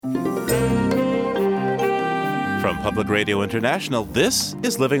From Public Radio International, this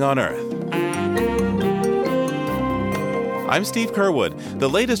is Living on Earth. I'm Steve Curwood. The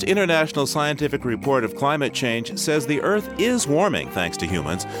latest international scientific report of climate change says the Earth is warming thanks to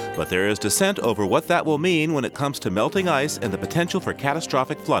humans, but there is dissent over what that will mean when it comes to melting ice and the potential for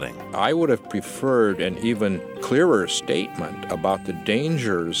catastrophic flooding. I would have preferred an even clearer statement about the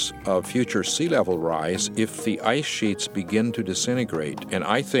dangers of future sea level rise if the ice sheets begin to disintegrate. And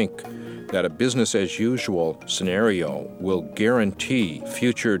I think that a business-as-usual scenario will guarantee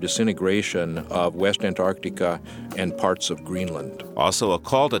future disintegration of West Antarctica and parts of Greenland. Also, a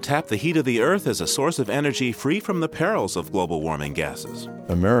call to tap the heat of the Earth as a source of energy free from the perils of global warming gases.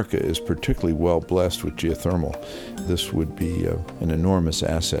 America is particularly well blessed with geothermal. This would be an enormous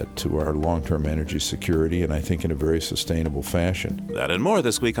asset to our long-term energy security, and I think in a very sustainable fashion. That and more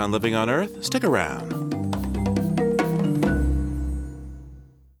this week on Living on Earth. Stick around.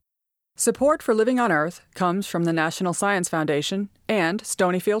 Support for Living on Earth comes from the National Science Foundation and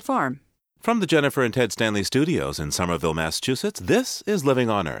Stonyfield Farm. From the Jennifer and Ted Stanley Studios in Somerville, Massachusetts, this is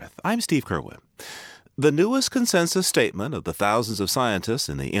Living on Earth. I'm Steve Curwood. The newest consensus statement of the thousands of scientists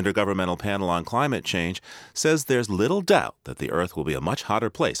in the Intergovernmental Panel on Climate Change says there's little doubt that the Earth will be a much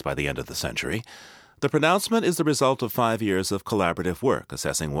hotter place by the end of the century. The pronouncement is the result of 5 years of collaborative work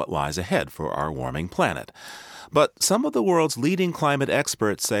assessing what lies ahead for our warming planet. But some of the world's leading climate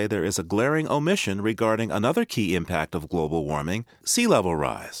experts say there is a glaring omission regarding another key impact of global warming, sea level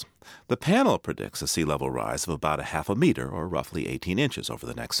rise. The panel predicts a sea level rise of about 0.5 meter, or roughly 18 inches, over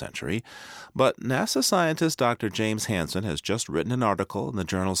the next century. But NASA scientist Dr. James Hansen has just written an article in the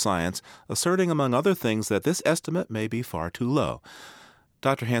journal Science asserting, among other things, that this estimate may be far too low.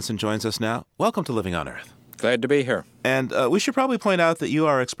 Dr. Hansen joins us now. Welcome to Living on Earth. Glad to be here. And we should probably point out that you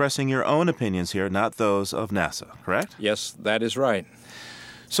are expressing your own opinions here, not those of NASA, correct? Yes, that is right.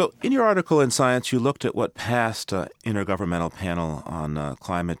 So in your article in Science, you looked at what past Intergovernmental Panel on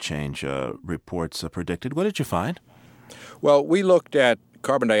Climate Change reports predicted. What did you find? Well, we looked at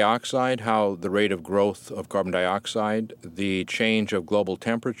carbon dioxide, how the rate of growth of carbon dioxide, the change of global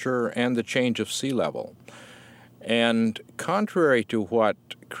temperature, and the change of sea level. And contrary to what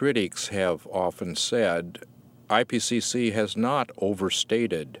critics have often said, IPCC has not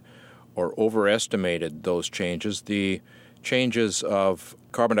overstated or overestimated those changes. The changes of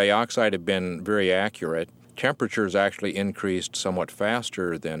carbon dioxide have been very accurate. Temperatures actually increased somewhat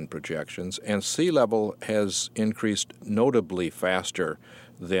faster than projections, and sea level has increased notably faster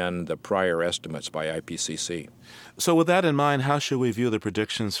than the prior estimates by IPCC. So with that in mind, how should we view the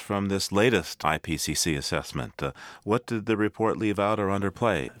predictions from this latest IPCC assessment? What did the report leave out or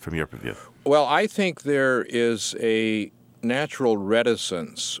underplay from your view? Well, I think there is a natural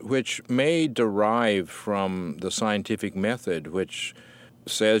reticence which may derive from the scientific method, which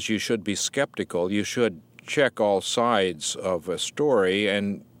says you should be skeptical. You should check all sides of a story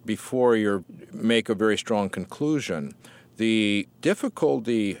and before you make a very strong conclusion. The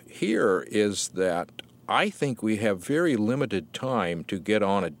difficulty here is that I think we have very limited time to get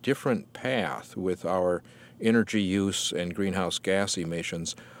on a different path with our energy use and greenhouse gas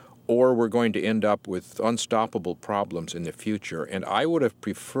emissions, or we're going to end up with unstoppable problems in the future. And I would have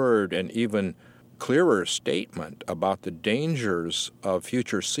preferred an even clearer statement about the dangers of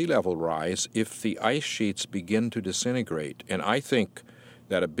future sea level rise if the ice sheets begin to disintegrate. And I think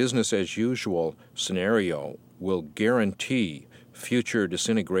that a business-as-usual scenario will guarantee future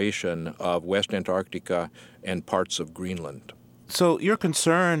disintegration of West Antarctica and parts of Greenland. So your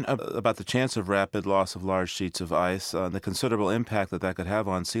concern about the chance of rapid loss of large sheets of ice, the considerable impact that could have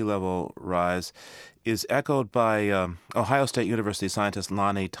on sea level rise, is echoed by Ohio State University scientist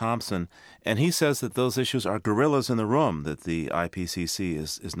Lonnie Thompson, and he says that those issues are gorillas in the room, that the IPCC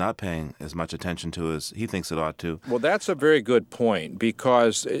is not paying as much attention to as he thinks it ought to. Well, that's a very good point,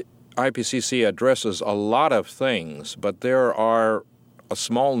 because IPCC addresses a lot of things, but there are a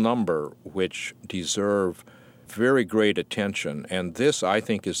small number which deserve very great attention, and this, I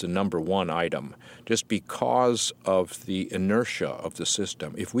think, is the number one item, just because of the inertia of the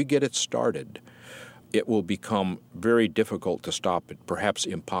system. If we get it started, it will become very difficult to stop it, perhaps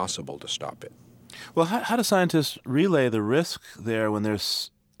impossible to stop it. Well, how do scientists relay the risk there when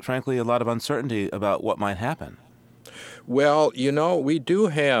there's, frankly, a lot of uncertainty about what might happen? Well, we do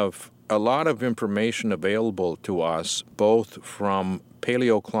have a lot of information available to us, both from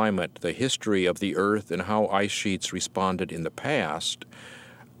paleoclimate, the history of the Earth and how ice sheets responded in the past,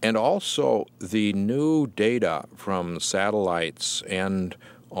 and also the new data from satellites and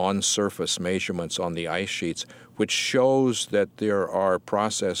on-surface measurements on the ice sheets, which shows that there are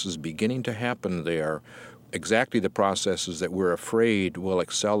processes beginning to happen there exactly the processes that we're afraid will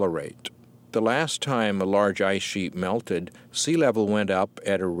accelerate. The last time a large ice sheet melted, sea level went up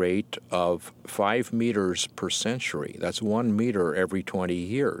at a rate of 5 meters per century. That's 1 meter every 20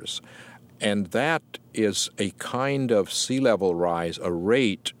 years. And that is a kind of sea level rise, a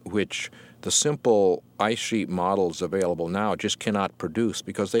rate which the simple ice sheet models available now just cannot produce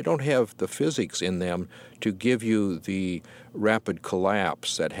because they don't have the physics in them to give you the rapid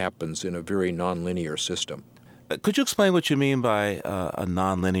collapse that happens in a very nonlinear system. Could you explain what you mean by a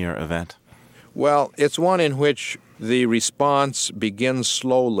nonlinear event? Well, it's one in which the response begins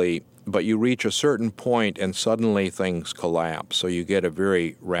slowly, but you reach a certain point and suddenly things collapse, so you get a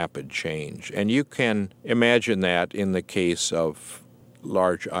very rapid change. And you can imagine that in the case of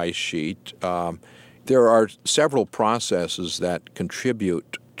large ice sheet. There are several processes that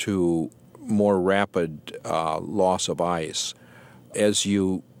contribute to more rapid loss of ice. As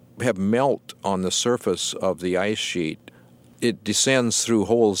you have melt on the surface of the ice sheet, it descends through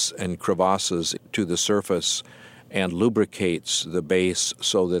holes and crevasses to the surface and lubricates the base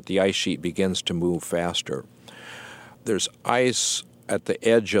so that the ice sheet begins to move faster. There's ice at the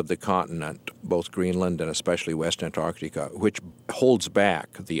edge of the continent, both Greenland and especially West Antarctica, which holds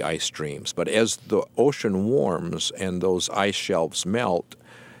back the ice streams. But as the ocean warms and those ice shelves melt,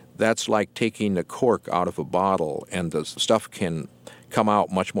 that's like taking a cork out of a bottle, and the stuff can come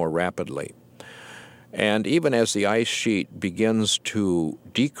out much more rapidly. And even as the ice sheet begins to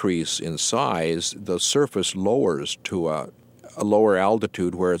decrease in size, the surface lowers to a lower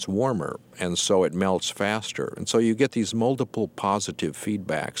altitude where it's warmer, and so it melts faster. And so you get these multiple positive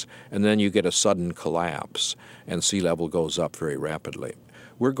feedbacks, and then you get a sudden collapse, and sea level goes up very rapidly.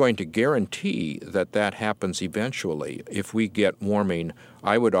 We're going to guarantee that that happens eventually if we get warming,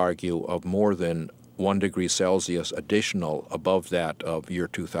 I would argue, of more than 1 degree Celsius additional above that of year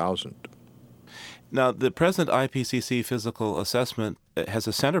 2000. Now, the present IPCC physical assessment has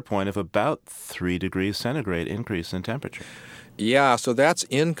a center point of about 3 degrees centigrade increase in temperature. Yeah, so that's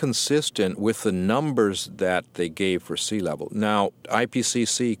inconsistent with the numbers that they gave for sea level. Now,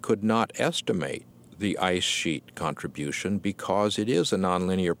 IPCC could not estimate the ice sheet contribution because it is a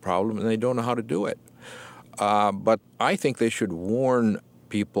nonlinear problem and they don't know how to do it. But I think they should warn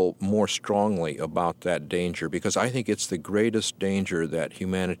people more strongly about that danger because I think it's the greatest danger that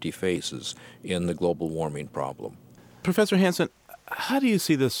humanity faces in the global warming problem. Professor Hansen, how do you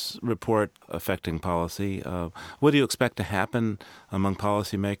see this report affecting policy? What do you expect to happen among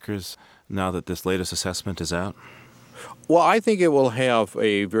policymakers now that this latest assessment is out? Well, I think it will have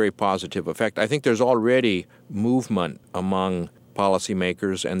a very positive effect. I think there's already movement among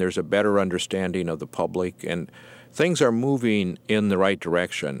policymakers and there's a better understanding of the public, and things are moving in the right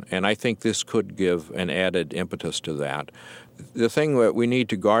direction, and I think this could give an added impetus to that. The thing that we need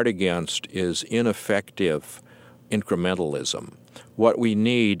to guard against is ineffective incrementalism. What we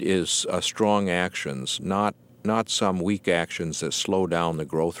need is strong actions, not some weak actions that slow down the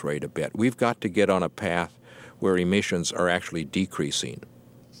growth rate a bit. We've got to get on a path where emissions are actually decreasing.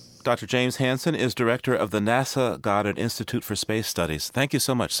 Dr. James Hansen is director of the NASA Goddard Institute for Space Studies. Thank you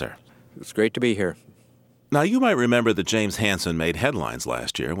so much, sir. It's great to be here. Now, you might remember that James Hansen made headlines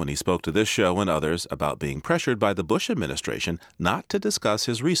last year when he spoke to this show and others about being pressured by the Bush administration not to discuss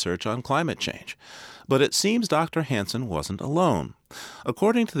his research on climate change. But it seems Dr. Hansen wasn't alone.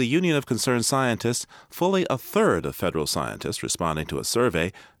 According to the Union of Concerned Scientists, fully a third of federal scientists responding to a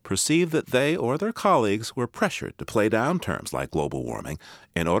survey perceived that they or their colleagues were pressured to play down terms like global warming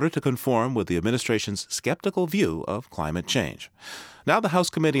in order to conform with the administration's skeptical view of climate change. Now the House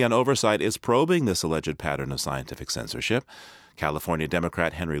Committee on Oversight is probing this alleged pattern of scientific censorship. California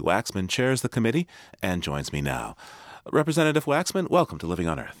Democrat Henry Waxman chairs the committee and joins me now. Representative Waxman, welcome to Living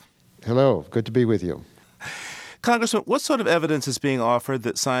on Earth. Hello. Good to be with you. Congressman, what sort of evidence is being offered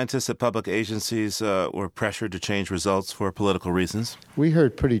that scientists at public agencies were pressured to change results for political reasons? We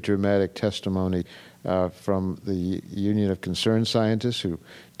heard pretty dramatic testimony from the Union of Concerned Scientists, who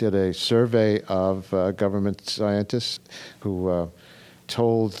did a survey of government scientists who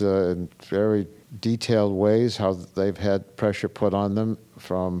told in very detailed ways how they've had pressure put on them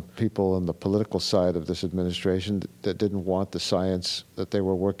from people on the political side of this administration that didn't want the science that they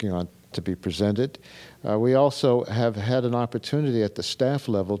were working on to be presented. We also have had an opportunity at the staff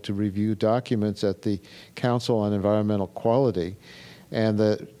level to review documents at the Council on Environmental Quality, and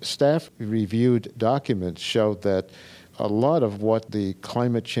the staff reviewed documents showed that a lot of what the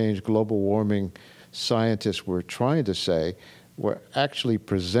climate change, global warming scientists were trying to say were actually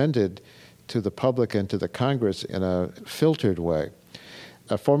presented to the public and to the Congress in a filtered way.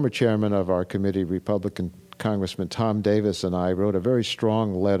 A former chairman of our committee, Republican Congressman Tom Davis, and I wrote a very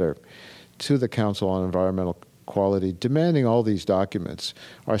strong letter to the Council on Environmental Quality demanding all these documents.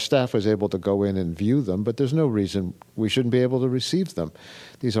 Our staff was able to go in and view them, but there's no reason we shouldn't be able to receive them.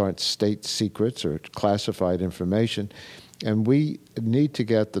 These aren't state secrets or classified information, and we need to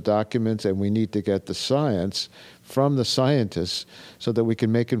get the documents and we need to get the science from the scientists so that we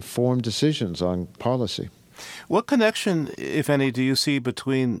can make informed decisions on policy. What connection, if any, do you see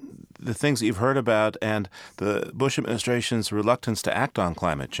between the things that you've heard about and the Bush administration's reluctance to act on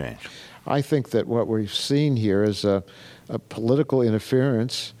climate change? I think that what we've seen here is a political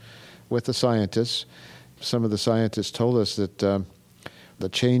interference with the scientists. Some of the scientists told us that the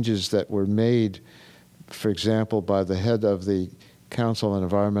changes that were made, for example, by the head of the Council on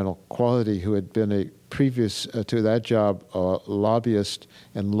Environmental Quality, who had been a previous to that job lobbyist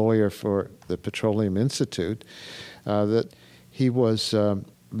and lawyer for the Petroleum Institute, that he was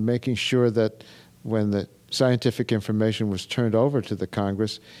making sure that when the scientific information was turned over to the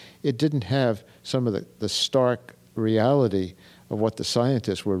Congress, it didn't have some of the stark reality of what the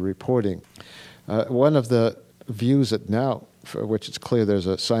scientists were reporting. One of the views that now, for which it's clear there's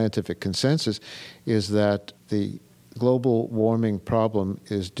a scientific consensus, is that the global warming problem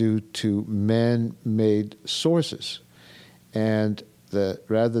is due to man-made sources. And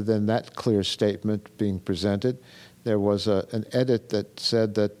rather than that clear statement being presented, there was an edit that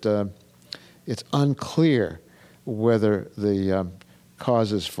said that it's unclear whether the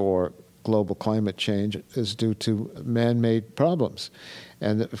causes for global climate change is due to man-made problems.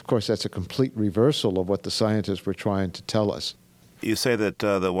 And of course, that's a complete reversal of what the scientists were trying to tell us. You say that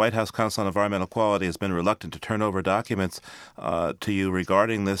the White House Council on Environmental Quality has been reluctant to turn over documents to you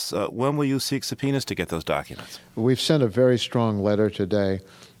regarding this. When will you seek subpoenas to get those documents? We've sent a very strong letter today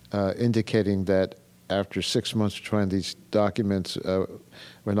indicating that after 6 months of trying these documents,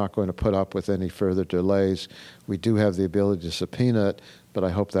 we're not going to put up with any further delays. We do have the ability to subpoena it, but I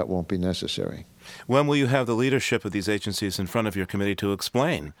hope that won't be necessary. When will you have the leadership of these agencies in front of your committee to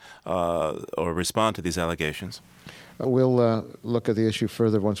explain or respond to these allegations? We'll look at the issue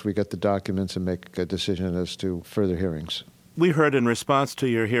further once we get the documents and make a decision as to further hearings. We heard in response to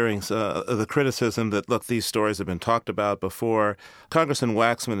your hearings the criticism that, look, these stories have been talked about before. Congressman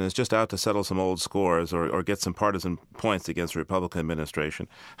Waxman is just out to settle some old scores or get some partisan points against the Republican administration.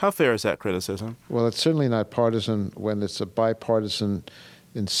 How fair is that criticism? Well, it's certainly not partisan when it's a bipartisan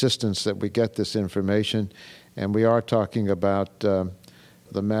insistence that we get this information. And we are talking about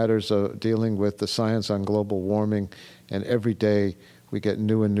the matters of dealing with the science on global warming, and every day we get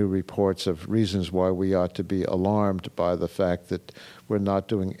new and new reports of reasons why we ought to be alarmed by the fact that we're not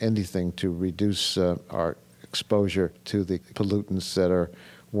doing anything to reduce our exposure to the pollutants that are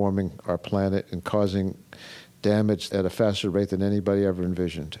warming our planet and causing damage at a faster rate than anybody ever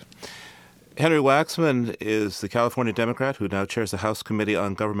envisioned. Henry Waxman is the California Democrat who now chairs the House Committee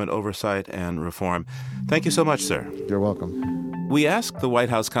on Government Oversight and Reform. Thank you so much, sir. You're welcome. We asked the White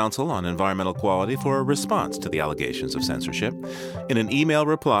House Council on Environmental Quality for a response to the allegations of censorship. In an email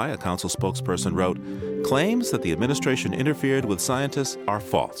reply, a council spokesperson wrote, "Claims that the administration interfered with scientists are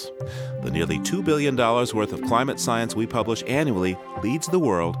false. The nearly $2 billion worth of climate science we publish annually leads the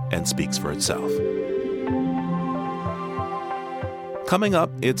world and speaks for itself." Coming up,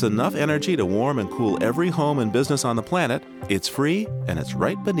 it's enough energy to warm and cool every home and business on the planet. It's free, and it's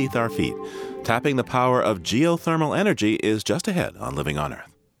right beneath our feet. Tapping the power of geothermal energy is just ahead on Living on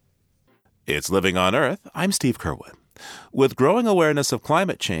Earth. It's Living on Earth. I'm Steve Curwood. With growing awareness of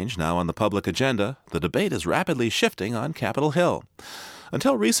climate change now on the public agenda, the debate is rapidly shifting on Capitol Hill.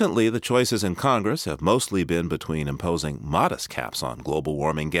 Until recently, the choices in Congress have mostly been between imposing modest caps on global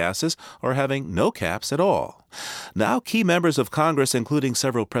warming gases or having no caps at all. Now, key members of Congress, including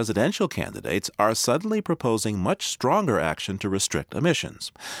several presidential candidates, are suddenly proposing much stronger action to restrict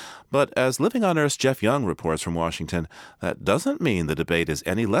emissions. But as Living on Earth's Jeff Young reports from Washington, that doesn't mean the debate is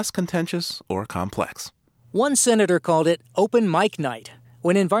any less contentious or complex. One senator called it open mic night.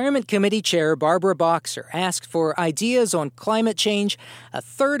 When Environment Committee Chair Barbara Boxer asked for ideas on climate change, a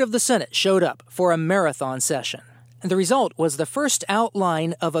third of the Senate showed up for a marathon session. And the result was the first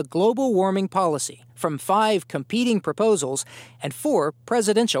outline of a global warming policy from 5 competing proposals and 4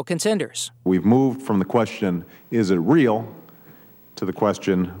 presidential contenders. We've moved from the question, is it real, to the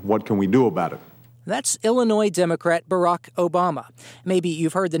question, what can we do about it? That's Illinois Democrat Barack Obama. Maybe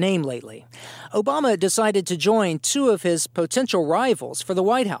you've heard the name lately. Obama decided to join 2 of his potential rivals for the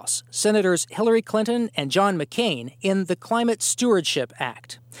White House, Senators Hillary Clinton and John McCain, in the Climate Stewardship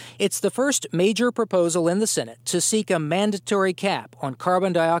Act. It's the first major proposal in the Senate to seek a mandatory cap on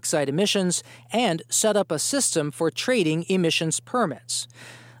carbon dioxide emissions and set up a system for trading emissions permits.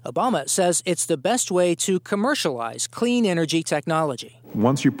 Obama says it's the best way to commercialize clean energy technology.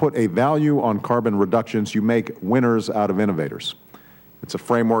 Once you put a value on carbon reductions, you make winners out of innovators. It's a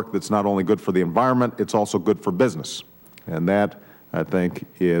framework that's not only good for the environment, it's also good for business. And that, I think,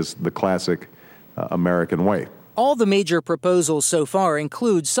 is the classic American way. All the major proposals so far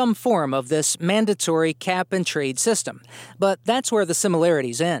include some form of this mandatory cap-and-trade system. But that's where the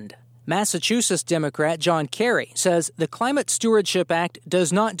similarities end. Massachusetts Democrat John Kerry says the Climate Stewardship Act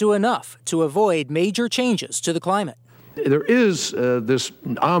does not do enough to avoid major changes to the climate. There is this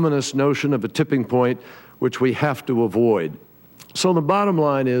ominous notion of a tipping point which we have to avoid. So the bottom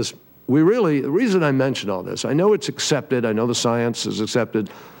line is, the reason I mention all this, I know it's accepted, I know the science is accepted,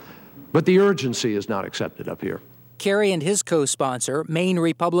 but the urgency is not accepted up here. Kerry and his co-sponsor, Maine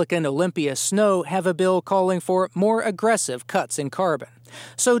Republican Olympia Snowe, have a bill calling for more aggressive cuts in carbon.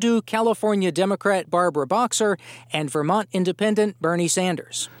 So do California Democrat Barbara Boxer and Vermont Independent Bernie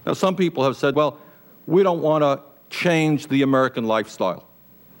Sanders. Now, some people have said, well, we don't want to change the American lifestyle.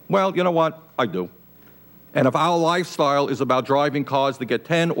 Well, you know what? I do. And if our lifestyle is about driving cars that get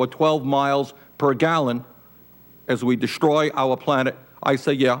 10 or 12 miles per gallon as we destroy our planet, I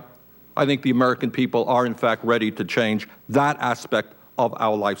say, yeah, I think the American people are, in fact, ready to change that aspect of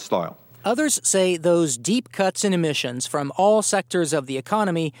our lifestyle. Others say those deep cuts in emissions from all sectors of the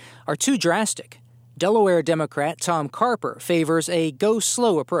economy are too drastic. Delaware Democrat Tom Carper favors a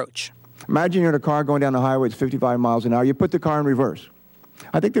go-slow approach. Imagine you're in a car going down the highway at 55 miles an hour. You put the car in reverse.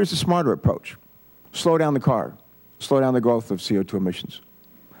 I think there's a smarter approach. Slow down the car. Slow down the growth of CO2 emissions.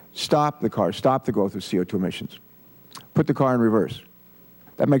 Stop the car. Stop the growth of CO2 emissions. Put the car in reverse.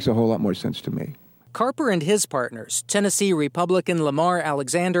 That makes a whole lot more sense to me. Carper and his partners, Tennessee Republican Lamar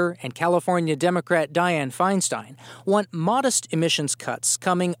Alexander and California Democrat Dianne Feinstein, want modest emissions cuts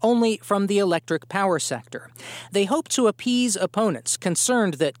coming only from the electric power sector. They hope to appease opponents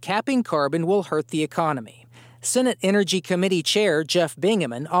concerned that capping carbon will hurt the economy. Senate Energy Committee Chair Jeff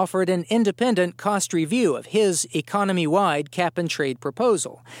Bingaman offered an independent cost review of his economy-wide cap-and-trade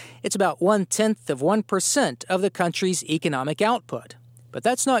proposal. It's about 0.1% of the country's economic output. But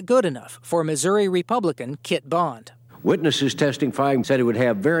that's not good enough for Missouri Republican Kit Bond. Witnesses testifying said it would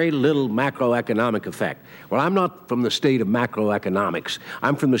have very little macroeconomic effect. Well, I'm not from the state of macroeconomics.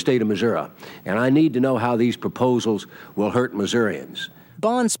 I'm from the state of Missouri, and I need to know how these proposals will hurt Missourians.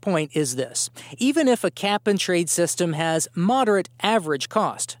 Bond's point is this. Even if a cap-and-trade system has moderate average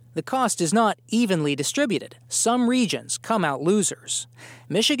cost, the cost is not evenly distributed. Some regions come out losers.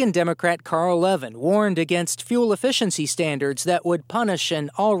 Michigan Democrat Carl Levin warned against fuel efficiency standards that would punish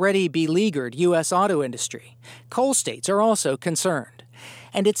an already beleaguered U.S. auto industry. Coal states are also concerned.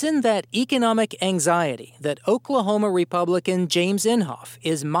 And it's in that economic anxiety that Oklahoma Republican James Inhofe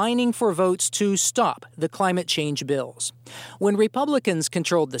is mining for votes to stop the climate change bills. When Republicans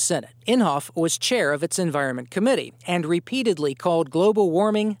controlled the Senate, Inhofe was chair of its Environment Committee and repeatedly called global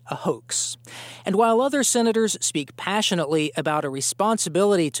warming a hoax. And while other senators speak passionately about a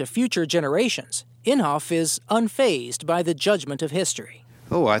responsibility to future generations, Inhofe is unfazed by the judgment of history.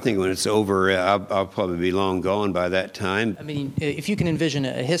 Oh, I think when it's over, I'll probably be long gone by that time. I mean, if you can envision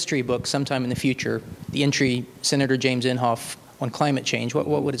a history book sometime in the future, the entry Senator James Inhofe on climate change, what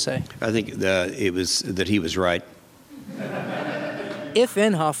would it say? I think it was that he was right. If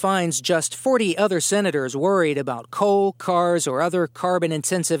Inhofe finds just 40 other senators worried about coal, cars, or other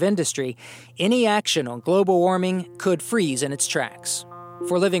carbon-intensive industry, any action on global warming could freeze in its tracks.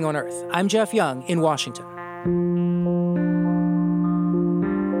 For Living on Earth, I'm Jeff Young in Washington.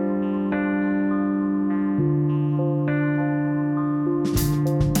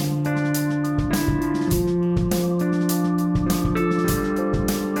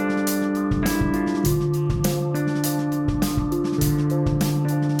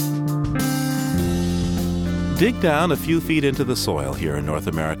 Dig down a few feet into the soil here in North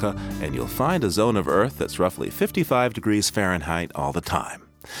America, and you'll find a zone of Earth that's roughly 55 degrees Fahrenheit all the time.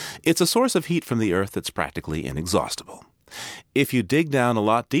 It's a source of heat from the Earth that's practically inexhaustible. If you dig down a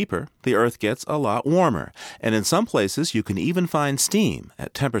lot deeper, the Earth gets a lot warmer, and in some places you can even find steam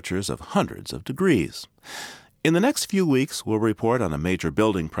at temperatures of hundreds of degrees. In the next few weeks, we'll report on a major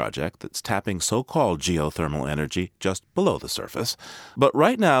building project that's tapping so-called geothermal energy just below the surface. But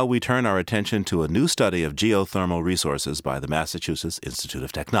right now, we turn our attention to a new study of geothermal resources by the Massachusetts Institute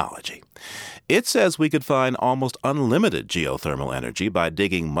of Technology. It says we could find almost unlimited geothermal energy by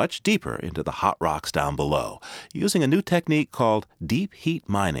digging much deeper into the hot rocks down below, using a new technique called deep heat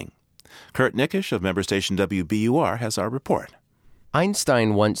mining. Kurt Nickisch of member station WBUR has our report.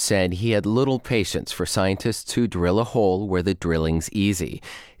 Einstein once said he had little patience for scientists who drill a hole where the drilling's easy.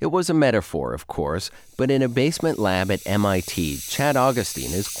 It was a metaphor, of course, but in a basement lab at MIT, Chad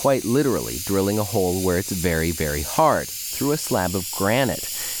Augustine is quite literally drilling a hole where it's very, very hard, through a slab of granite.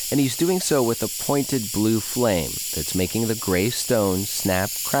 And he's doing so with a pointed blue flame that's making the gray stone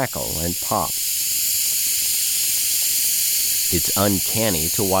snap, crackle, and pop. It's uncanny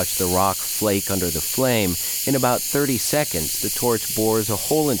to watch the rock flake under the flame. In about 30 seconds, the torch bores a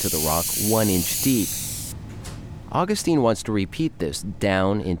hole into the rock 1 inch deep. Augustine wants to repeat this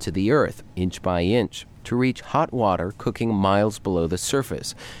down into the earth, inch by inch, to reach hot water cooking miles below the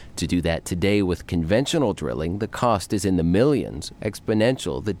surface. To do that today with conventional drilling, the cost is in the millions,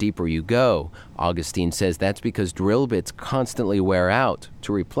 exponential the deeper you go. Augustine says that's because drill bits constantly wear out.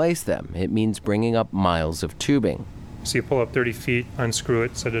 To replace them, it means bringing up miles of tubing. So you pull up 30 feet, unscrew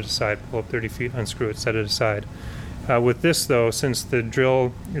it, set it aside, pull up 30 feet, unscrew it, set it aside. With this, though, since the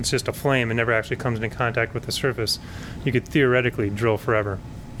drill, it's just a flame and never actually comes into contact with the surface, you could theoretically drill forever.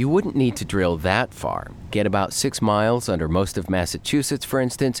 You wouldn't need to drill that far. Get about 6 miles under most of Massachusetts, for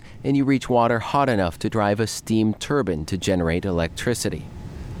instance, and you reach water hot enough to drive a steam turbine to generate electricity.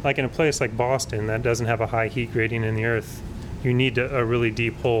 Like in a place like Boston that doesn't have a high heat gradient in the earth, you need a really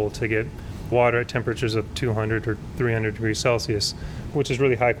deep hole to get water at temperatures of 200 or 300 degrees Celsius, which is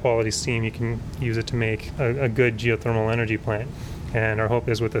really high quality steam. You can use it to make a good geothermal energy plant. And our hope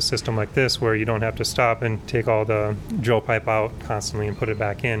is with a system like this, where you don't have to stop and take all the drill pipe out constantly and put it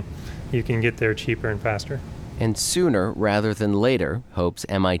back in, you can get there cheaper and faster. And sooner rather than later, hopes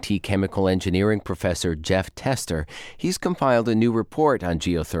MIT chemical engineering professor Jeff Tester. He's compiled a new report on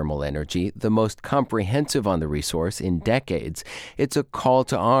geothermal energy, the most comprehensive on the resource in decades. It's a call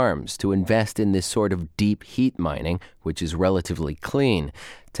to arms to invest in this sort of deep heat mining, which is relatively clean.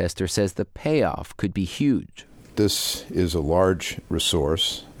 Tester says the payoff could be huge. This is a large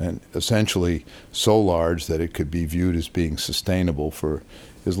resource, and essentially so large that it could be viewed as being sustainable for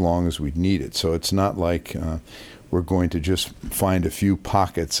as long as we need it. So it's not like we're going to just find a few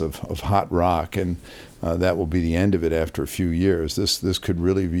pockets of hot rock and that will be the end of it after a few years. This could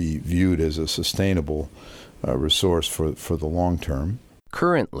really be viewed as a sustainable resource for the long term.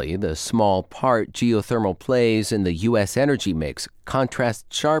 Currently, the small part geothermal plays in the U.S. energy mix contrasts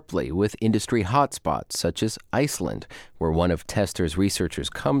sharply with industry hotspots such as Iceland, where one of Tester's researchers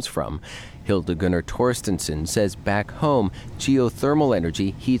comes from. Hilda Gunnar Torstensen says back home, geothermal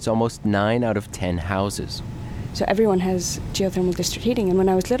energy heats almost 9 out of 10 houses. So everyone has geothermal district heating, and when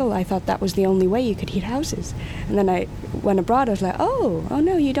I was little, I thought that was the only way you could heat houses. And then I went abroad, I was like, oh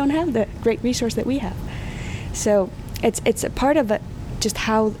no, you don't have the great resource that we have. So it's a part of it. Just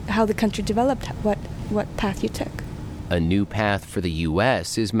how the country developed, what path you took. A new path for the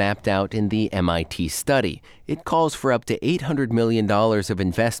U.S. is mapped out in the MIT study. It calls for up to $800 million of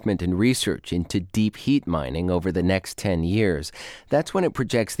investment and research into deep heat mining over the next 10 years. That's when it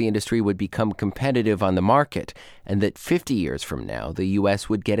projects the industry would become competitive on the market, and that 50 years from now, the U.S.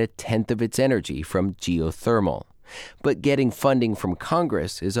 would get 1/10 of its energy from geothermal. But getting funding from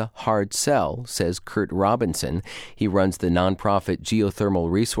Congress is a hard sell, says Kurt Robinson. He runs the nonprofit Geothermal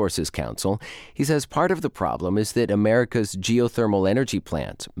Resources Council. He says part of the problem is that America's geothermal energy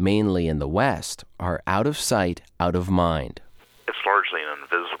plants, mainly in the West, are out of sight, out of mind. It's largely an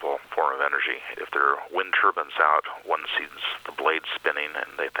invisible form of energy. If there are wind turbines out, one sees the blades spinning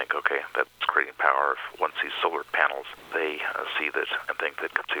and they think, okay, that's creating power. If one sees solar panels, they see that and think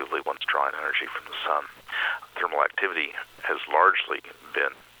that conceivably one's drawing energy from the sun. Thermal activity has largely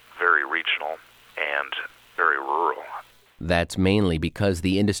been very regional and very rural. That's mainly because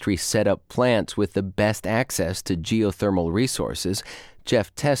the industry set up plants with the best access to geothermal resources.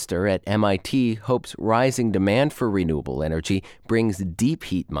 Jeff Tester at MIT hopes rising demand for renewable energy brings deep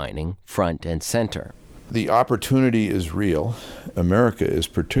heat mining front and center. The opportunity is real. America is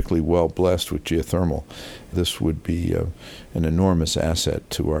particularly well blessed with geothermal. This would be an enormous asset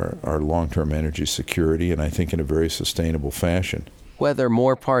to our long-term energy security, and I think in a very sustainable fashion. Whether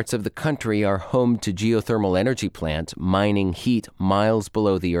more parts of the country are home to geothermal energy plants mining heat miles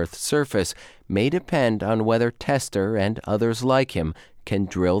below the Earth's surface may depend on whether Tester and others like him can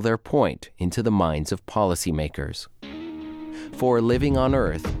drill their point into the minds of policymakers. For Living on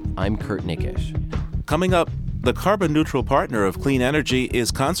Earth, I'm Kurt Nickish. Coming up, the carbon-neutral partner of clean energy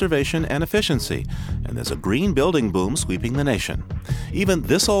is conservation and efficiency, and there's a green building boom sweeping the nation. Even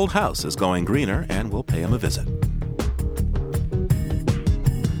this old house is going greener, and we'll pay him a visit.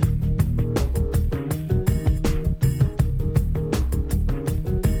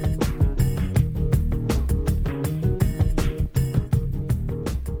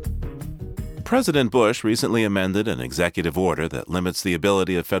 President Bush recently amended an executive order that limits the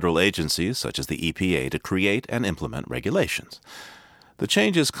ability of federal agencies, such as the EPA, to create and implement regulations. The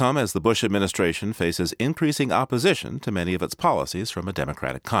changes come as the Bush administration faces increasing opposition to many of its policies from a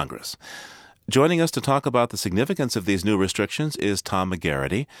Democratic Congress. Joining us to talk about the significance of these new restrictions is Tom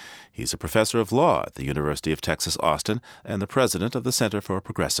McGarity. He's a professor of law at the University of Texas, Austin, and the president of the Center for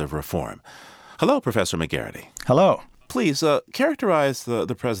Progressive Reform. Hello, Professor McGarity. Hello. Please characterize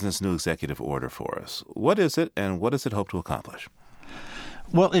the president's new executive order for us. What is it, and what does it hope to accomplish?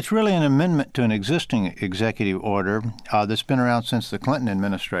 Well, it's really an amendment to an existing executive order that's been around since the Clinton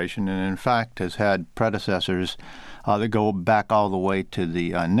administration and, in fact, has had predecessors that go back all the way to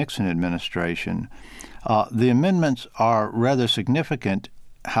the Nixon administration. The amendments are rather significant,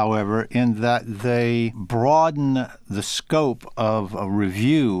 however, in that they broaden the scope of a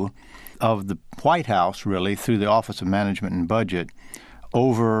review of the White House, really, through the Office of Management and Budget,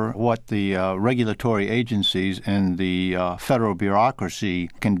 over what the regulatory agencies and the federal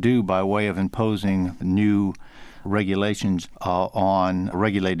bureaucracy can do by way of imposing new regulations on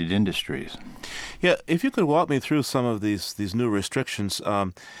regulated industries. Yeah, if you could walk me through some of these new restrictions.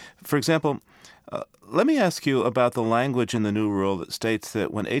 For example, let me ask you about the language in the new rule that states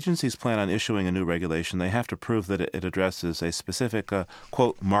that when agencies plan on issuing a new regulation, they have to prove that it addresses a specific,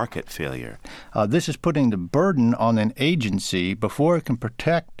 quote, market failure. This is putting the burden on an agency before it can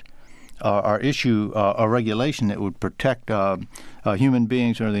protect or issue a regulation that would protect human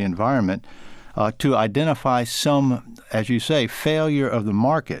beings or the environment to identify some, as you say, failure of the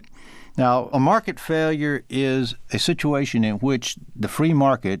market. Now, a market failure is a situation in which the free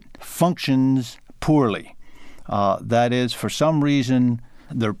market functions poorly. That is, for some reason,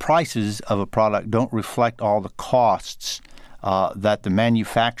 the prices of a product don't reflect all the costs that the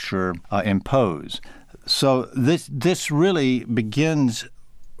manufacturer impose. So this really begins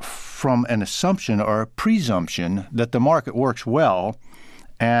from an assumption or a presumption that the market works well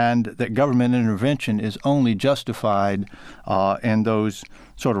and that government intervention is only justified in those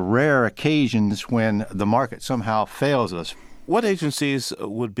sort of rare occasions when the market somehow fails us. What agencies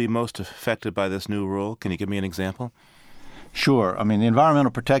would be most affected by this new rule? Can you give me an example? Sure. I mean, the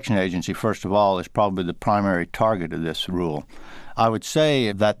Environmental Protection Agency, first of all, is probably the primary target of this rule. I would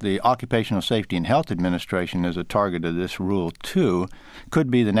say that the Occupational Safety and Health Administration is a target of this rule, too.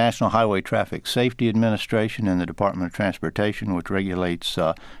 Could be the National Highway Traffic Safety Administration and the Department of Transportation, which regulates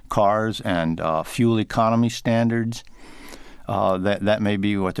cars and fuel economy standards. That may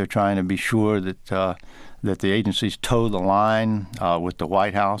be what they're trying to be sure that the agencies toe the line with the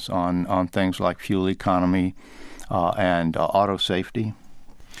White House on things like fuel economy and auto safety.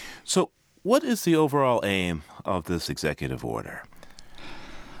 So what is the overall aim of this executive order?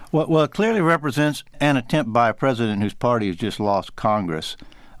 Well, it clearly represents an attempt by a president whose party has just lost Congress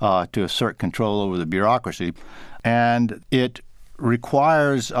to assert control over the bureaucracy. And it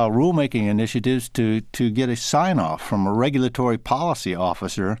requires rulemaking initiatives to get a sign-off from a regulatory policy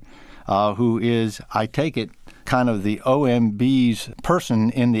officer who is, I take it, kind of the OMB's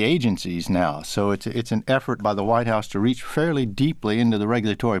person in the agencies now. So it's an effort by the White House to reach fairly deeply into the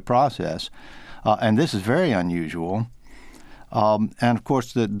regulatory process. And this is very unusual. And, of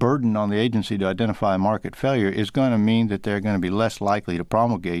course, the burden on the agency to identify market failure is going to mean that they're going to be less likely to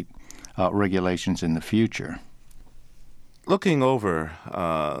promulgate regulations in the future. Looking over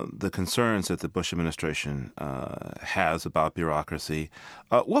the concerns that the Bush administration has about bureaucracy,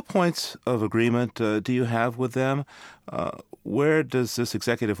 what points of agreement do you have with them? Where does this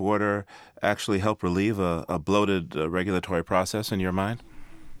executive order actually help relieve a bloated regulatory process in your mind?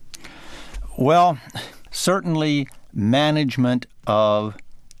 Well, certainly management of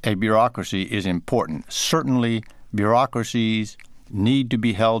a bureaucracy is important. Certainly bureaucracies need to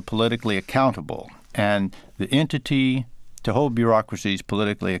be held politically accountable, and the entity to hold bureaucracies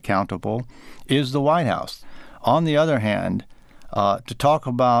politically accountable is the White House. On the other hand, to talk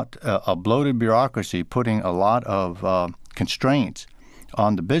about a bloated bureaucracy putting a lot of constraints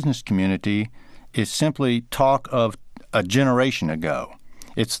on the business community is simply talk of a generation ago.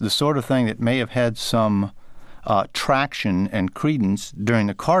 It's the sort of thing that may have had some traction and credence during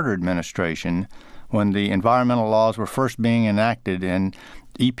the Carter administration when the environmental laws were first being enacted and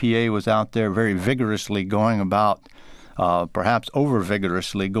EPA was out there very vigorously going about, perhaps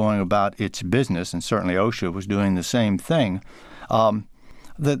over-vigorously going about its business, and certainly OSHA was doing the same thing.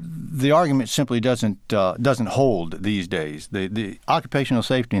 The argument simply doesn't hold these days. The Occupational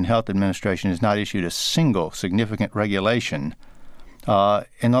Safety and Health Administration has not issued a single significant regulation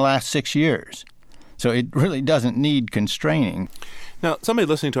in the last 6 years. So it really doesn't need constraining. Now, somebody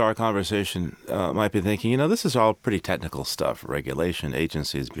listening to our conversation might be thinking, this is all pretty technical stuff, regulation,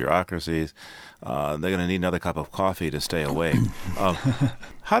 agencies, bureaucracies. They're going to need another cup of coffee to stay awake.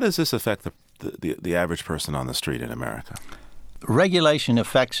 How does this affect the average person on the street in America? Regulation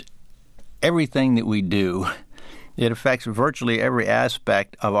affects everything that we do. It affects virtually every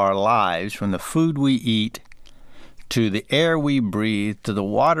aspect of our lives, from the food we eat to the air we breathe, to the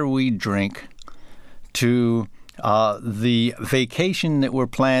water we drink, to the vacation that we're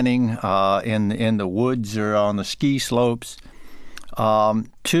planning in the woods or on the ski slopes,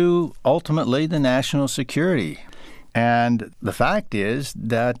 to ultimately the national security. And the fact is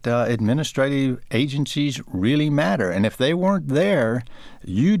that administrative agencies really matter. And if they weren't there,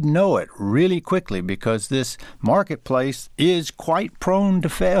 you'd know it really quickly, because this marketplace is quite prone to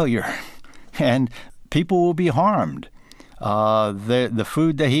failure. And people will be harmed. The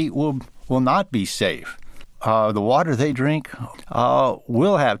food they eat will not be safe. The water they drink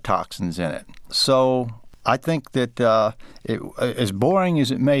will have toxins in it. So I think that as boring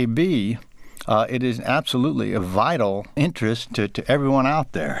as it may be, it is absolutely a vital interest to everyone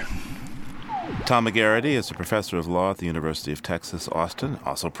out there. Tom McGarity is a professor of law at the University of Texas, Austin,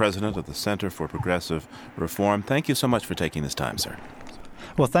 also president of the Center for Progressive Reform. Thank you so much for taking this time, sir.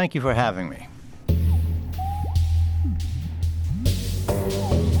 Well, thank you for having me.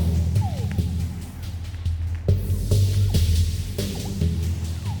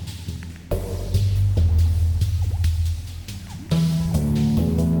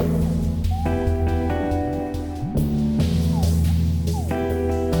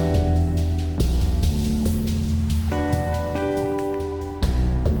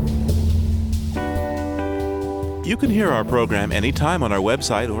 You can hear our program anytime on our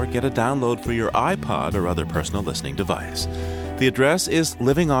website or get a download for your iPod or other personal listening device. The address is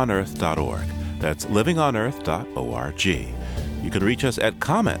livingonearth.org. That's livingonearth.org. You can reach us at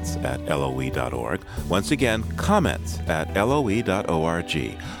comments@loe.org. Once again,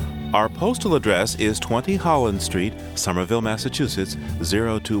 comments@loe.org. Our postal address is 20 Holland Street, Somerville, Massachusetts,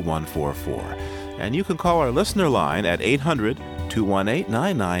 02144. And you can call our listener line at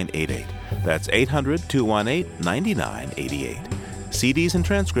 800-218-9988. That's 800-218-9988. CDs and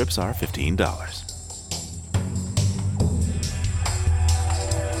transcripts are $15.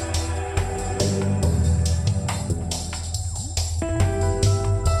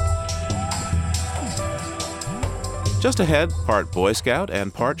 Just ahead, part Boy Scout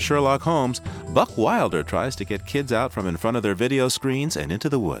and part Sherlock Holmes, Buck Wilder tries to get kids out from in front of their video screens and into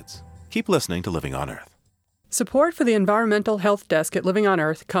the woods. Keep listening to Living on Earth. Support for the Environmental Health Desk at Living on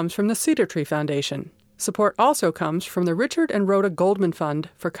Earth comes from the Cedar Tree Foundation. Support also comes from the Richard and Rhoda Goldman Fund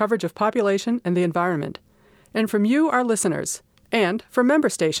for coverage of population and the environment, and from you, our listeners, and from member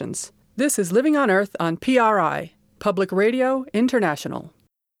stations. This is Living on Earth on PRI, Public Radio International.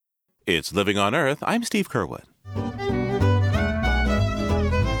 It's Living on Earth. I'm Steve Curwood.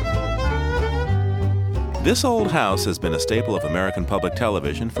 This Old House has been a staple of American public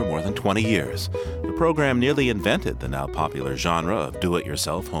television for more than 20 years. The program nearly invented the now popular genre of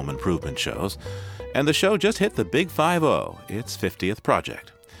do-it-yourself home improvement shows, and the show just hit the Big 5-0, its 50th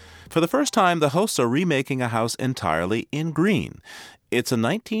project. For the first time, the hosts are remaking a house entirely in green. It's a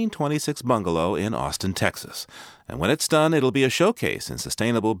 1926 bungalow in Austin, Texas, and when it's done, it'll be a showcase in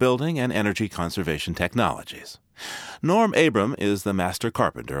sustainable building and energy conservation technologies. Norm Abram is the master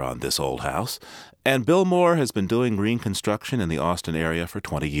carpenter on This Old House, and Bill Moore has been doing green construction in the Austin area for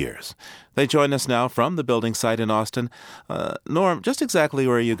 20 years. They join us now from the building site in Austin. Norm, just exactly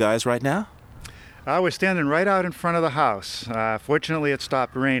where are you guys right now? We're standing right out in front of the house. Fortunately, it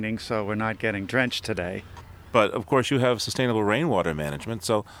stopped raining, so we're not getting drenched today. But, of course, you have sustainable rainwater management,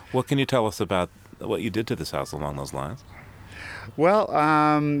 so what can you tell us about what you did to this house along those lines? Well,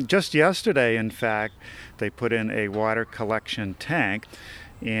 just yesterday, in fact, they put in a water collection tank,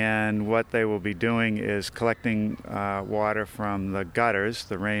 and what they will be doing is collecting water from the gutters.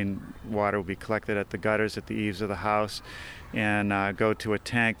 The rain water will be collected at the gutters at the eaves of the house and go to a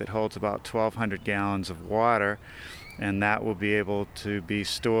tank that holds about 1,200 gallons of water, and that will be able to be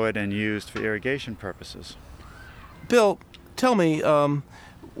stored and used for irrigation purposes. Bill, tell me,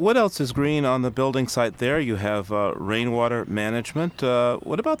 what else is green on the building site there? You have rainwater management.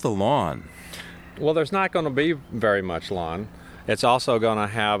 What about the lawn? Well, there's not going to be very much lawn. It's also going to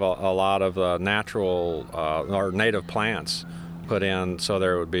have a lot of natural or native plants put in, so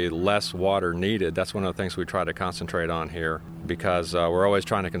there would be less water needed. That's one of the things we try to concentrate on here, because we're always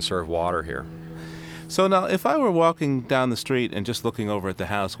trying to conserve water here. So now, if I were walking down the street and just looking over at the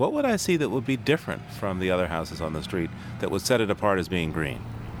house, what would I see that would be different from the other houses on the street that would set it apart as being green?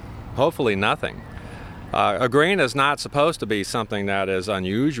 Hopefully nothing. A green is not supposed to be something that is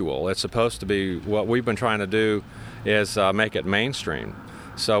unusual. It's supposed to be, what we've been trying to do is make it mainstream.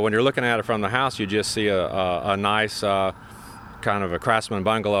 So when you're looking at it from the house, you just see a nice kind of a craftsman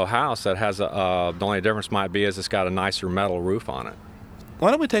bungalow house that has the only difference might be is it's got a nicer metal roof on it.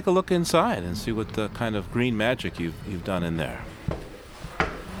 Why don't we take a look inside and see what the kind of green magic you've done in there?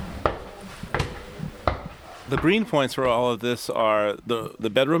 The green points for all of this are the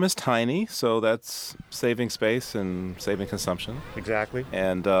bedroom is tiny, so that's saving space and saving consumption. Exactly.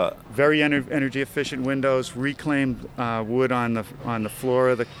 And very energy efficient windows, reclaimed wood on the floor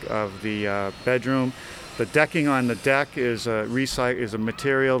of the bedroom. The decking on the deck is a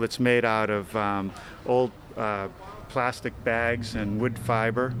material that's made out of old plastic bags and wood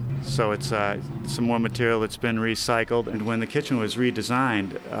fiber, so it's some more material that's been recycled. And when the kitchen was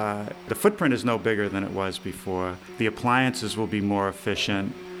redesigned, the footprint is no bigger than it was before. The appliances will be more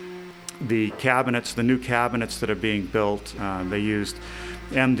efficient. The cabinets, the new cabinets that are being built, they used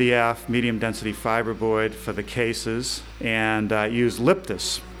MDF, medium density fiberboard, for the cases, and used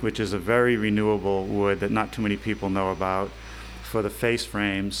Liptus, which is a very renewable wood that not too many people know about, for the face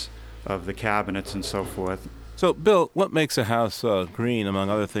frames of the cabinets and so forth. So, Bill, what makes a house green,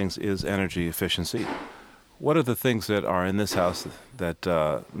 among other things, is energy efficiency. What are the things that are in this house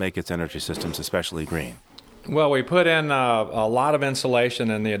that make its energy systems especially green? Well, we put in a lot of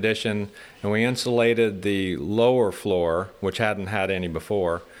insulation in the addition, and we insulated the lower floor, which hadn't had any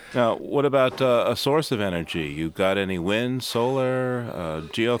before. Now, what about a source of energy? You got any wind, solar,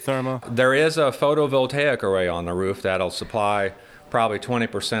 geothermal? There is a photovoltaic array on the roof that'll supply probably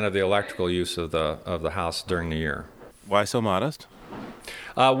 20% of the electrical use of the house during the year. Why so modest?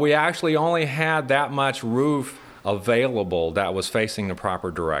 We actually only had that much roof available that was facing the proper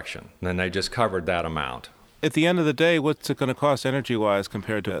direction, and they just covered that amount. At the end of the day, what's it going to cost energy-wise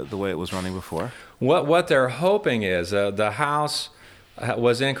compared to the way it was running before? What they're hoping is the house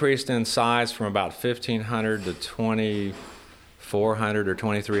was increased in size from about 1,500 to 2,400 or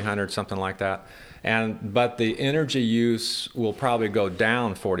 2,300, something like that. But the energy use will probably go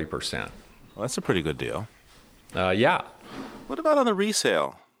down 40%. Well, that's a pretty good deal. Yeah. What about on the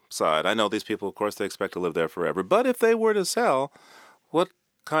resale side? I know these people, of course, they expect to live there forever. But if they were to sell, what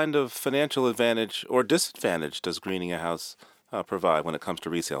kind of financial advantage or disadvantage does greening a house provide when it comes to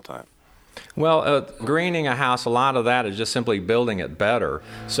resale time? Well, greening a house, a lot of that is just simply building it better.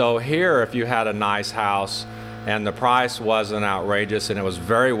 So here, if you had a nice house and the price wasn't outrageous and it was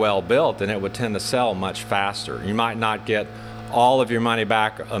very well built, then it would tend to sell much faster. You might not get all of your money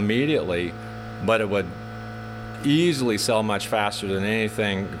back immediately, but it would easily sell much faster than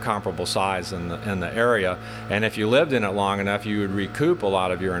anything comparable size in the area. And if you lived in it long enough, you would recoup a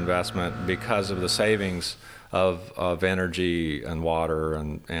lot of your investment because of the savings of energy and water,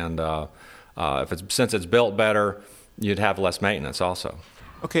 and since it's built better, you'd have less maintenance also.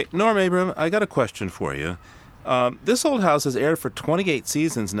 Okay, Norm Abram, I got a question for you. This old house has aired for 28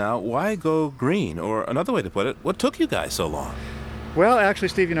 seasons now. Why go green? Or another way to put it, what took you guys so long? Well, actually,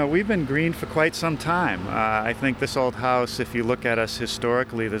 Steve, we've been green for quite some time. I think this old house, if you look at us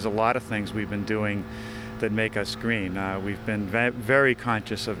historically, there's a lot of things we've been doing that make us green. We've been very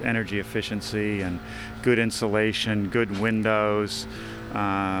conscious of energy efficiency and good insulation, good windows,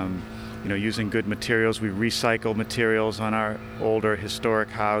 using good materials. We recycle materials on our older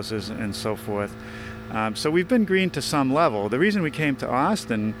historic houses and so forth. So we've been green to some level. The reason we came to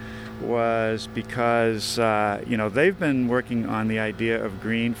Austin was because, they've been working on the idea of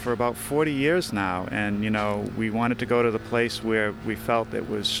green for about 40 years now. And, we wanted to go to the place where we felt it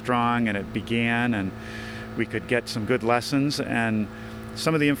was strong and it began and we could get some good lessons. And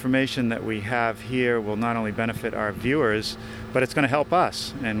some of the information that we have here will not only benefit our viewers, but it's going to help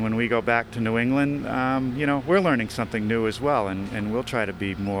us. And when we go back to New England, we're learning something new as well. And we'll try to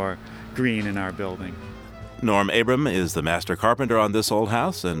be more green in our building. Norm Abram is the master carpenter on this old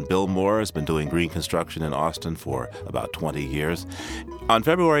house, and Bill Moore has been doing green construction in Austin for about 20 years. On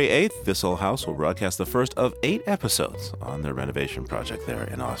February 8th, this old house will broadcast the first of 8 episodes on their renovation project there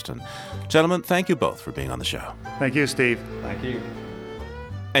in Austin. Gentlemen, thank you both for being on the show. Thank you, Steve. Thank you.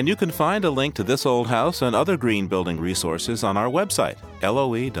 And you can find a link to this old house and other green building resources on our website,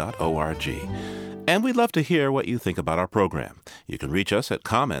 loe.org. And we'd love to hear what you think about our program. You can reach us at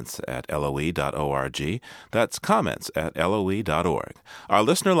comments@loe.org. That's comments@loe.org. Our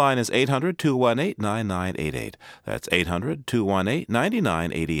listener line is 800-218-9988. That's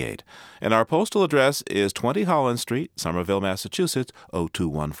 800-218-9988. And our postal address is 20 Holland Street, Somerville, Massachusetts,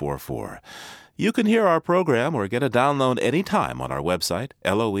 02144. You can hear our program or get a download anytime on our website,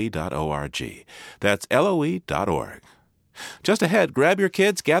 loe.org. That's loe.org. Just ahead, grab your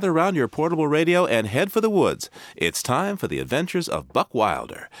kids, gather around your portable radio, and head for the woods. It's time for the adventures of Buck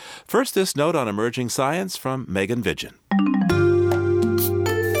Wilder. First, this note on emerging science from Megan Vigent.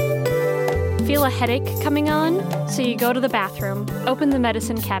 Feel a headache coming on? So you go to the bathroom, open the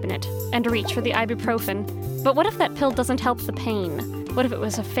medicine cabinet, and reach for the ibuprofen. But what if that pill doesn't help the pain? What if it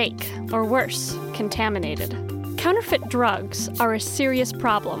was a fake, or worse, contaminated? Counterfeit drugs are a serious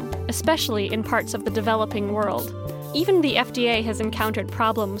problem, especially in parts of the developing world. Even the FDA has encountered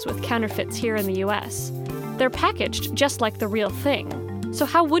problems with counterfeits here in the US. They're packaged just like the real thing. So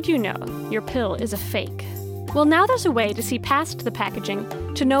how would you know your pill is a fake? Well, now there's a way to see past the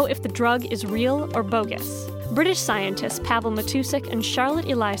packaging to know if the drug is real or bogus. British scientists Pavel Matusik and Charlotte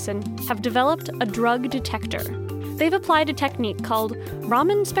Eliason have developed a drug detector. They've applied a technique called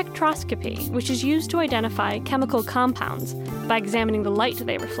Raman spectroscopy, which is used to identify chemical compounds by examining the light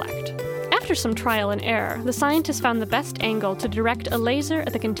they reflect. After some trial and error, the scientists found the best angle to direct a laser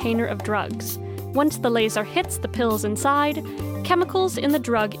at the container of drugs. Once the laser hits the pills inside, chemicals in the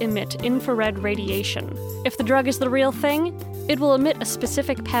drug emit infrared radiation. If the drug is the real thing, it will emit a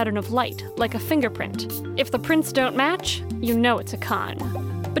specific pattern of light, like a fingerprint. If the prints don't match, you know it's a con.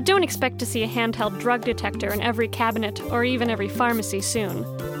 But don't expect to see a handheld drug detector in every cabinet or even every pharmacy soon.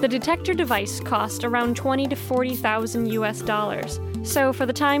 The detector device costs around $20,000 to $40,000 US. So for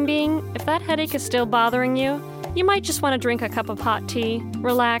the time being, if that headache is still bothering you, you might just want to drink a cup of hot tea,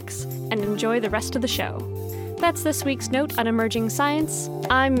 relax, and enjoy the rest of the show. That's this week's Note on Emerging Science.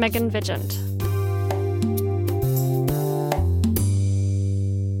 I'm Megan Vigent.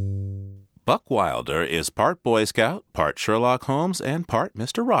 Buck Wilder is part Boy Scout, part Sherlock Holmes, and part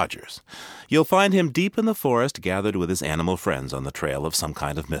Mr. Rogers. You'll find him deep in the forest, gathered with his animal friends on the trail of some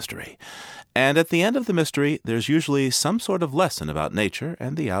kind of mystery. And at the end of the mystery, there's usually some sort of lesson about nature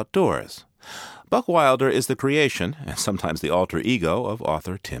and the outdoors. Buck Wilder is the creation, and sometimes the alter ego, of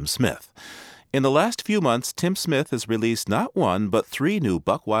author Tim Smith. In the last few months, Tim Smith has released not one, but 3 new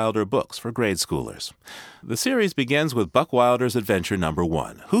Buck Wilder books for grade schoolers. The series begins with Buck Wilder's adventure number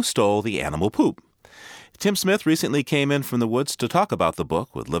 1, Who Stole the Animal Poop? Tim Smith recently came in from the woods to talk about the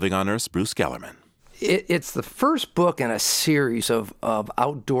book with Living on Earth's Bruce Gellerman. It's the first book in a series of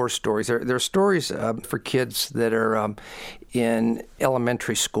outdoor stories. They're stories for kids that are in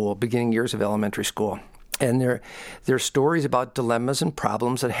elementary school, beginning years of elementary school. And they're stories about dilemmas and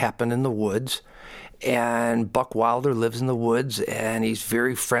problems that happen in the woods. And Buck Wilder lives in the woods, and he's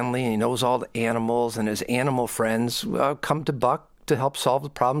very friendly, and he knows all the animals, and his animal friends come to Buck to help solve the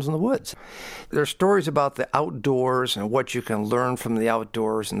problems in the woods. There are stories about the outdoors and what you can learn from the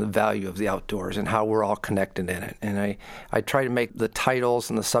outdoors and the value of the outdoors and how we're all connected in it. And I try to make the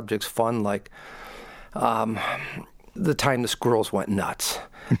titles and the subjects fun, like the time the squirrels went nuts,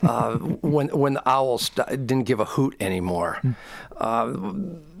 when the owls didn't give a hoot anymore,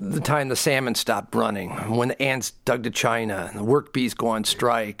 the time the salmon stopped running, when the ants dug to China, and the work bees go on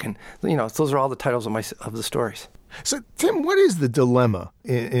strike, and those are all the titles of the stories. So, Tim, what is the dilemma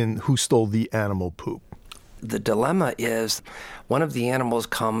in Who Stole the Animal Poop? The dilemma is one of the animals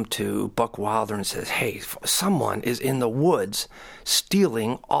come to Buck Wilder and says, hey, someone is in the woods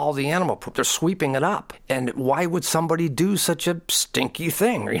stealing all the animal poop. They're sweeping it up. And why would somebody do such a stinky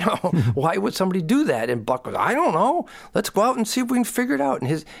thing? Why would somebody do that? And Buck goes, I don't know. Let's go out and see if we can figure it out.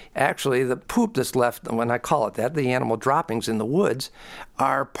 And actually, the poop that's left, when I call it that, the animal droppings in the woods,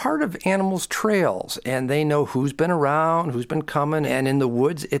 are part of animals' trails. And they know who's been around, who's been coming. And in the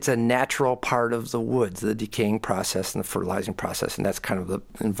woods, it's a natural part of the woods, the decaying process and the fertilizing process. And that's kind of the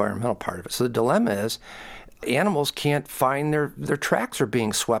environmental part of it. So the dilemma is animals can't find their tracks are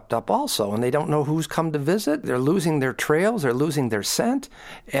being swept up also, and they don't know who's come to visit. They're losing their trails, they're losing their scent,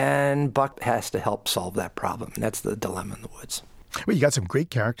 and Buck has to help solve that problem. And that's the dilemma in the woods. Well, you got some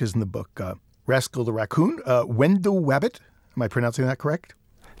great characters in the book. Rascal the Raccoon, Wendell Wabbit, am I pronouncing that correct?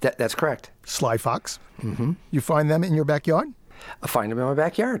 That's correct. Sly Fox. Mm-hmm. You find them in your backyard? I find them in my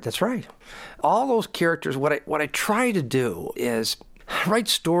backyard, that's right. All those characters, what I try to do is write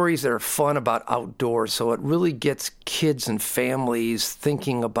stories that are fun about outdoors, so it really gets kids and families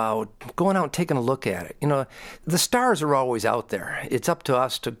thinking about going out and taking a look at it. The stars are always out there. It's up to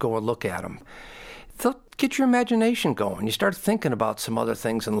us to go and look at them. They'll get your imagination going. You start thinking about some other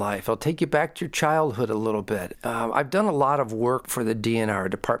things in life. It'll take you back to your childhood a little bit. I've done a lot of work for the DNR,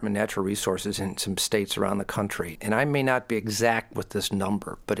 Department of Natural Resources, in some states around the country. And I may not be exact with this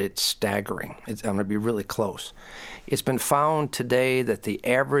number, but it's staggering. I'm going to be really close. It's been found today that the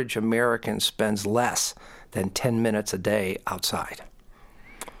average American spends less than 10 minutes a day outside.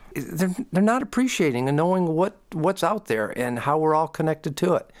 They're not appreciating and knowing what's out there and how we're all connected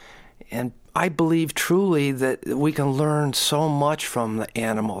to it. And I believe truly that we can learn so much from the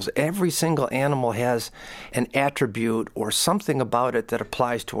animals. Every single animal has an attribute or something about it that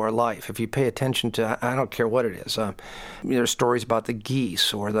applies to our life. If you pay attention to, I don't care what it is. There's stories about the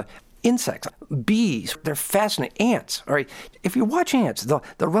geese or the insects, bees. They're fascinating. Ants. All right. If you watch ants, they'll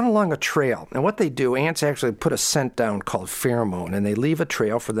run along a trail. And what they do, ants actually put a scent down called pheromone, and they leave a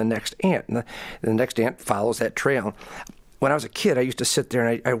trail for the next ant. And the next ant follows that trail. When I was a kid, I used to sit there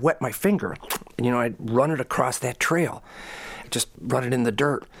and I'd wet my finger. And, I'd run it across that trail, just run it in the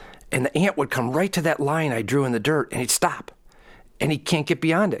dirt. And the ant would come right to that line I drew in the dirt, and he'd stop. And he can't get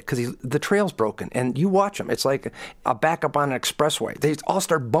beyond it because the trail's broken. And you watch them. It's like a backup on an expressway. They all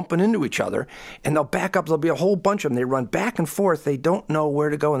start bumping into each other, and they'll back up. There'll be a whole bunch of them. They run back and forth. They don't know where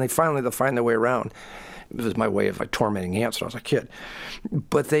to go, and they'll find their way around. It was my way of tormenting ants when I was a kid.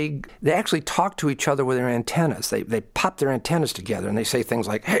 But they actually talk to each other with their antennas. They pop their antennas together, and they say things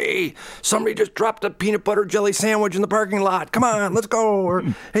like, "Hey, somebody just dropped a peanut butter jelly sandwich in the parking lot. Come on, let's go." Or,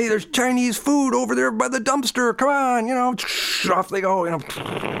 "Hey, there's Chinese food over there by the dumpster. Come on," off they go.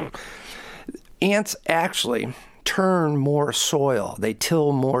 Ants actually turn more soil. They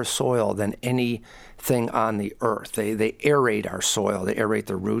till more soil than anything on the earth. They aerate our soil. They aerate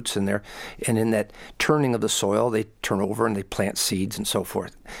the roots, and in that turning of the soil, they turn over and they plant seeds and so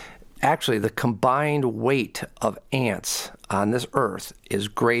forth. Actually, the combined weight of ants on this earth is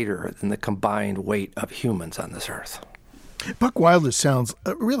greater than the combined weight of humans on this earth. Buck Wilder sounds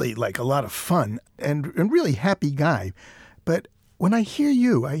really like a lot of fun and really happy guy. But when I hear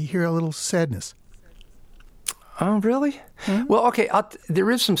you, I hear a little sadness. Oh, really? Mm-hmm. Well, okay, there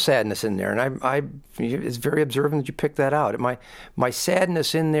is some sadness in there, and it's very observant that you picked that out. My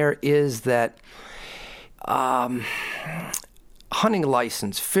sadness in there is that hunting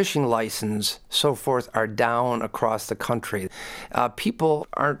license, fishing license, so forth, are down across the country. People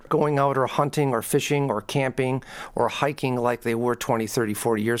aren't going out or hunting or fishing or camping or hiking like they were 20, 30,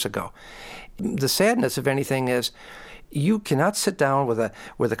 40 years ago. The sadness, if anything, is you cannot sit down with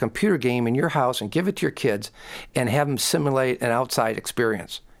a computer game in your house and give it to your kids and have them simulate an outside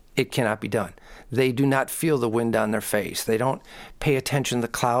experience. It cannot be done. They do not feel the wind on their face. They don't pay attention to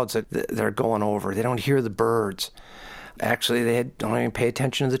the clouds that are going over. They don't hear the birds. Actually, they don't even pay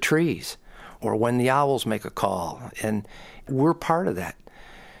attention to the trees or when the owls make a call. And we're part of that.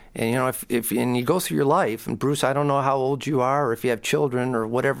 And, if you go through your life, and Bruce, I don't know how old you are or if you have children or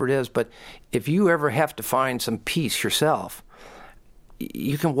whatever it is, but if you ever have to find some peace yourself,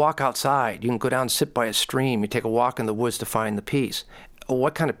 you can walk outside. You can go down and sit by a stream. You take a walk in the woods to find the peace.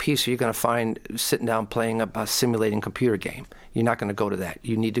 What kind of peace are you going to find sitting down playing a simulating computer game? You're not going to go to that.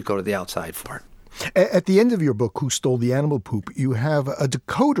 You need to go to the outside for it. At the end of your book, Who Stole the Animal Poop, you have a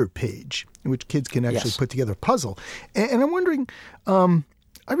decoder page in which kids can actually put together a puzzle. And I'm wondering,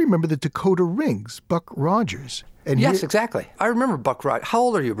 I remember the decoder rings, Buck Rogers. And yes, exactly. I remember Buck Rogers. How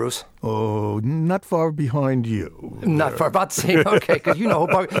old are you, Bruce? Oh, not far behind you. Not far, about the same. Okay, because you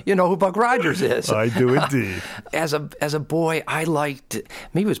know who Buck Rogers is. I do indeed. As a boy, I liked,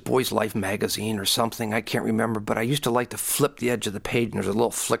 maybe it was Boy's Life magazine or something. I can't remember, but I used to like to flip the edge of the page, and there's a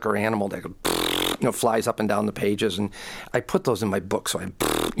little flicker animal that flies up and down the pages, and I put those in my book. So I,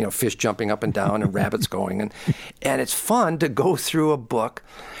 fish jumping up and down and rabbits going, and it's fun to go through a book.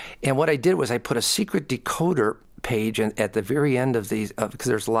 And what I did was I put a secret decoder page at the very end of these, because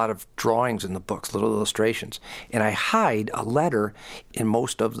there's a lot of drawings in the books, little illustrations, and I hide a letter in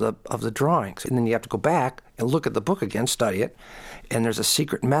most of the drawings. And then you have to go back and look at the book again, study it, and there's a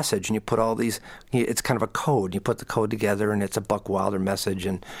secret message, and you put all these. It's kind of a code. You put the code together, and it's a Buck Wilder message,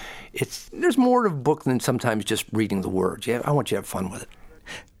 and there's more to a book than sometimes just reading the words. I want you to have fun with it.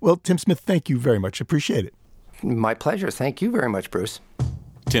 Well, Tim Smith, thank you very much. Appreciate it. My pleasure. Thank you very much, Bruce.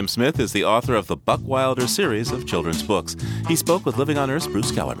 Tim Smith is the author of the Buck Wilder series of children's books. He spoke with Living on Earth's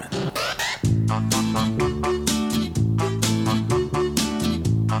Bruce Kellerman.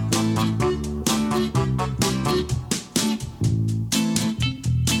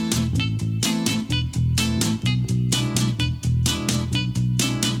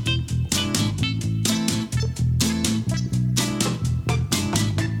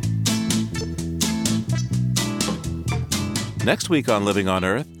 Next week on Living on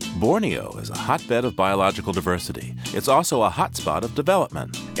Earth, Borneo is a hotbed of biological diversity. It's also a hotspot of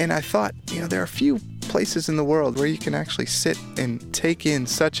development. And I thought, there are few places in the world where you can actually sit and take in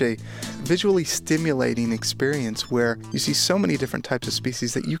such a visually stimulating experience where you see so many different types of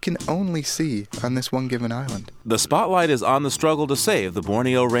species that you can only see on this one given island. The spotlight is on the struggle to save the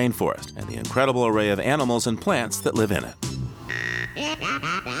Borneo rainforest and the incredible array of animals and plants that live in it.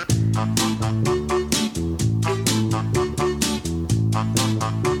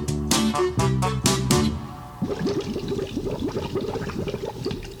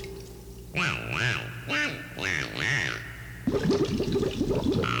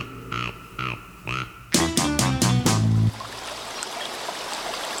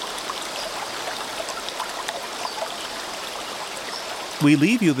 We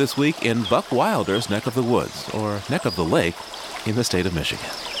leave you this week in Buck Wilder's neck of the woods, or neck of the lake, in the state of Michigan.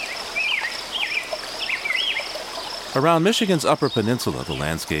 Around Michigan's Upper Peninsula, the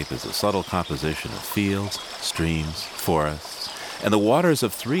landscape is a subtle composition of fields, streams, forests, and the waters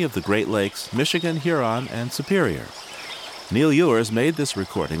of 3 of the Great Lakes, Michigan, Huron, and Superior. Neil Ewers made this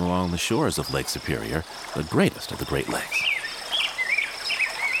recording along the shores of Lake Superior, the greatest of the Great Lakes.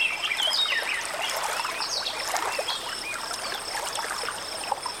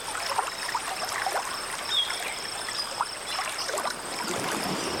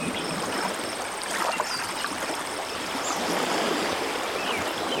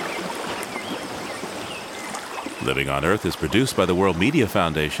 Living on Earth is produced by the World Media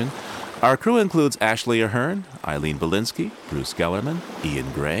Foundation. Our crew includes Ashley Ahern, Eileen Belinsky, Bruce Gellerman,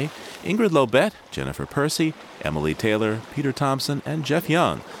 Ian Gray, Ingrid Lobet, Jennifer Percy, Emily Taylor, Peter Thompson, and Jeff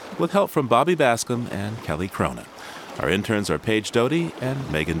Young, with help from Bobby Bascom and Kelly Cronin. Our interns are Paige Doty and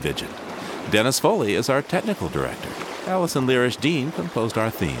Megan Vigil. Dennis Foley is our technical director. Allison Lirish-Dean composed our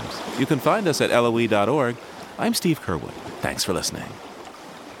themes. You can find us at LOE.org. I'm Steve Kerwood. Thanks for listening.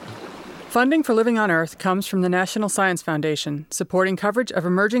 Funding for Living on Earth comes from the National Science Foundation, supporting coverage of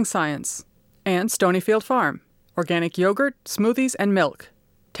emerging science, and Stonyfield Farm, organic yogurt, smoothies, and milk.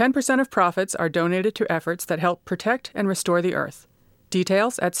 10% of profits are donated to efforts that help protect and restore the Earth.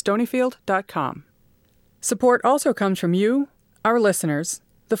 Details at stonyfield.com. Support also comes from you, our listeners,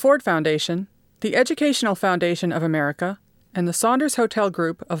 the Ford Foundation, the Educational Foundation of America, and the Saunders Hotel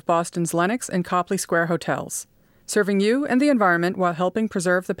Group of Boston's Lenox and Copley Square hotels, serving you and the environment while helping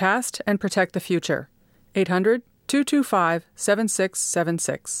preserve the past and protect the future.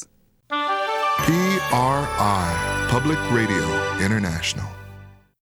 800-225-7676. PRI, Public Radio International.